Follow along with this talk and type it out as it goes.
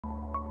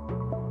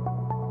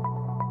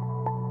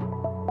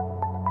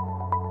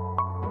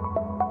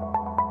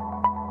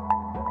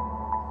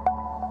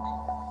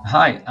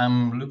Hi,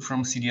 I'm Luke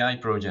from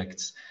CDI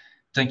Projects.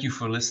 Thank you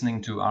for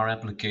listening to our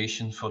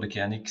application for the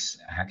KNX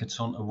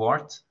Hackathon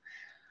Award.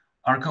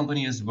 Our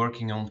company is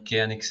working on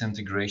KNX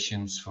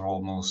integrations for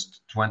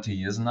almost 20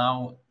 years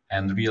now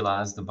and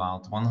realized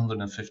about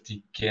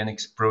 150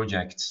 KNX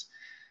projects.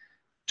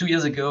 2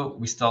 years ago,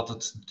 we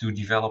started to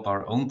develop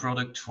our own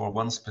product for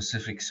one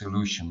specific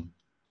solution.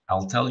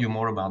 I'll tell you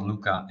more about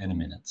Luka in a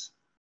minute.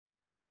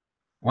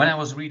 When I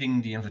was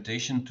reading the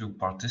invitation to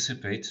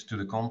participate to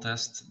the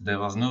contest, there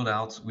was no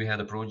doubt we had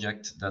a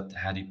project that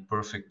had a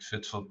perfect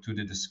fit to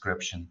the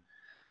description.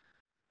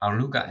 Our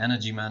Luka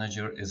Energy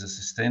Manager is a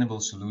sustainable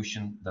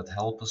solution that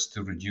helps us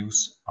to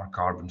reduce our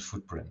carbon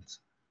footprint.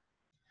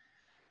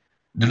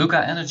 The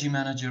Luka Energy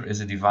Manager is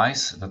a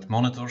device that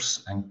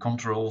monitors and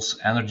controls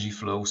energy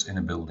flows in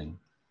a building.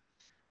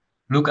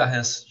 Luka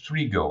has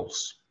 3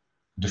 goals.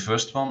 The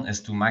first one is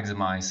to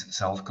maximize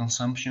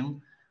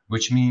self-consumption,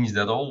 which means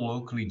that all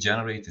locally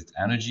generated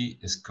energy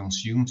is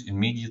consumed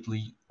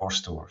immediately or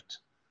stored.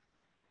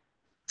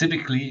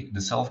 Typically,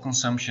 the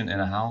self-consumption in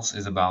a house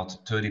is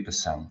about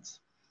 30%.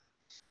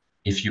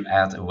 If you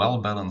add a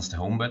well-balanced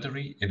home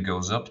battery, it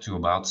goes up to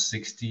about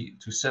 60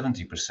 to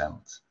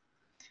 70%.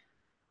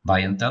 By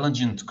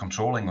intelligent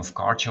controlling of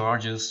car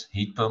chargers,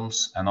 heat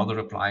pumps, and other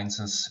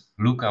appliances,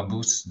 Luka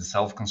boosts the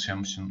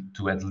self-consumption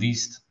to at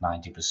least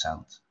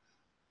 90%.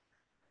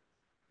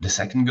 The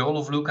second goal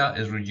of Luka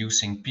is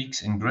reducing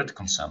peaks in grid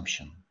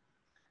consumption.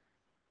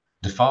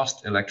 The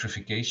fast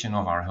electrification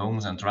of our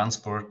homes and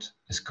transport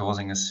is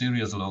causing a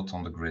serious load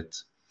on the grid.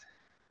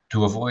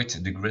 To avoid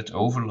the grid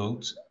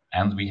overload,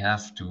 and we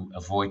have to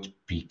avoid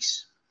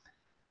peaks.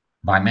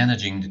 By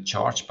managing the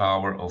charge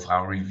power of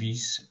our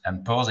EVs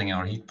and pausing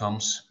our heat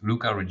pumps,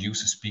 Luka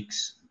reduces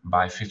peaks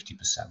by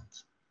 50%.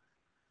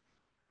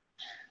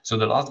 So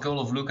the last goal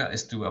of Luka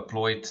is to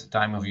exploit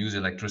time-of-use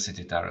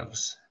electricity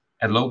tariffs.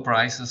 At low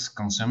prices,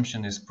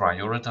 consumption is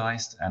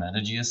prioritized and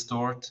energy is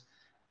stored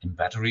in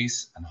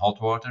batteries and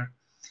hot water.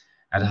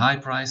 At high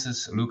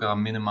prices, Luka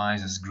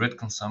minimizes grid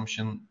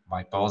consumption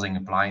by pausing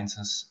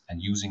appliances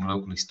and using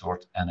locally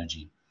stored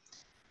energy.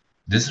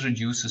 This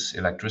reduces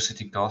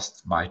electricity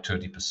costs by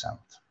 30%.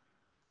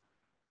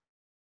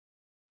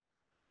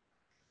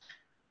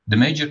 The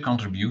major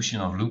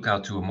contribution of Luka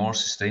to a more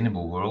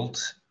sustainable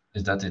world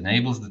is that it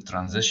enables the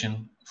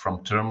transition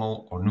from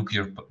thermal or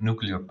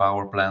nuclear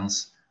power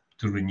plants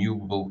to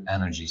renewable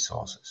energy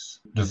sources.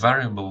 The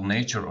variable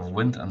nature of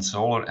wind and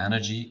solar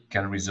energy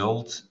can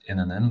result in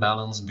an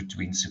imbalance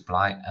between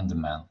supply and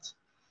demand.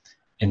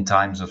 In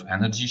times of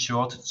energy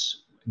shortage,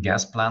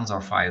 gas plants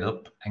are fired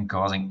up and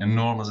causing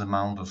enormous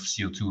amount of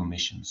CO2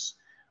 emissions,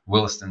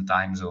 whilst in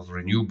times of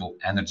renewable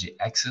energy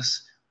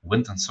excess,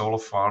 wind and solar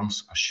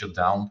farms are shut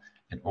down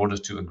in order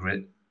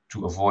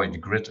to avoid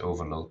grid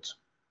overload.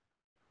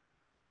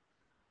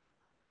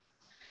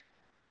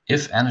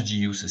 If energy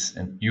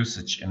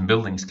usage in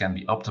buildings can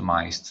be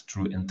optimized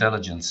through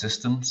intelligent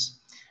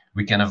systems,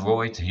 we can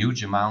avoid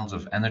huge amounts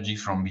of energy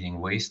from being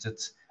wasted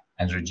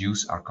and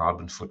reduce our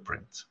carbon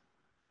footprint.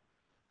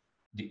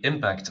 The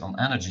impact on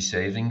energy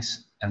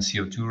savings and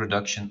CO2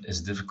 reduction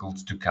is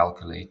difficult to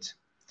calculate.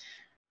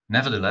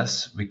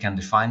 Nevertheless, we can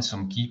define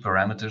some key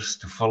parameters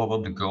to follow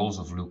up the goals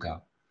of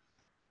Luka.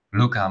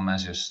 Luka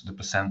measures the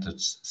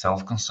percentage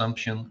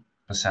self-consumption,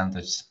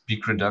 percentage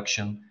peak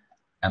reduction,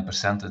 and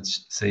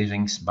percentage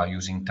savings by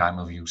using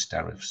time-of-use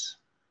tariffs.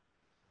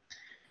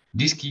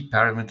 These key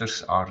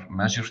parameters are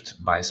measured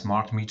by a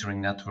smart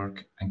metering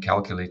network and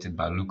calculated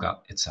by Luka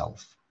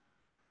itself.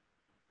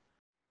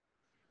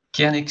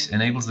 KNX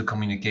enables the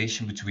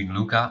communication between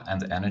Luka and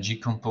the energy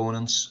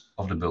components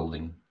of the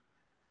building.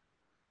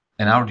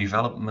 In our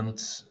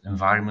development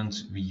environment,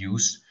 we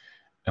use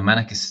a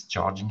KNX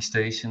charging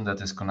station that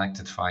is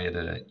connected via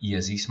the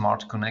ESE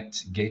Smart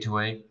Connect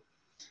gateway.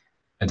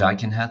 A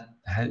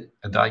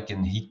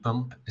Daikin heat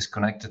pump is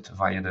connected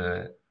via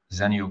the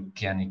Zenio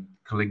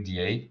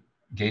ClickDA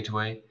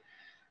gateway.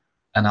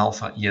 An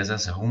Alpha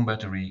ESS home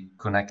battery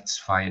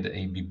connects via the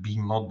ABB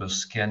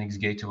Modbus KNX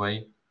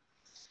gateway.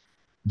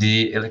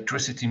 The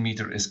electricity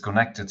meter is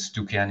connected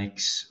to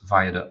KNX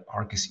via the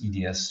Arcus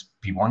EDS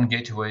P1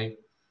 gateway.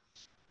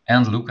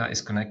 And Luka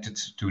is connected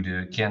to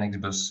the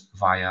KNX bus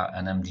via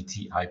an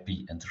MDT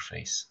IP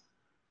interface.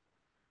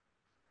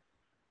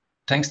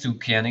 Thanks to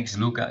KNX,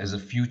 Luka is a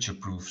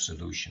future-proof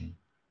solution.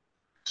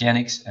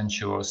 KNX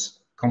ensures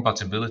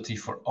compatibility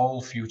for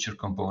all future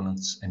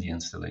components in the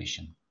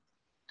installation.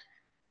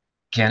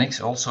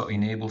 KNX also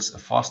enables a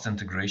fast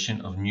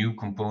integration of new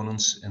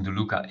components in the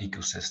Luka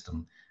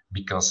ecosystem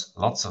because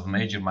lots of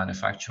major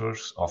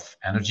manufacturers of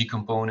energy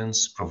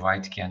components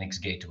provide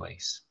KNX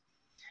gateways.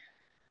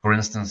 For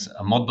instance,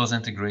 a Modbus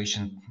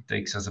integration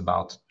takes us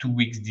about 2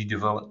 weeks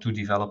to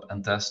develop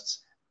and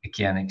test, a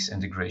KNX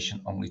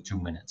integration only 2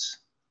 minutes.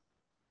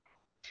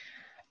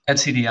 At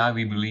CDI,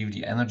 we believe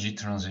the energy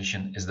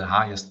transition is the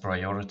highest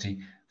priority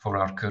for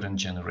our current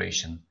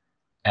generation,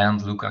 and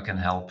Luka can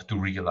help to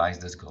realize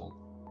this goal.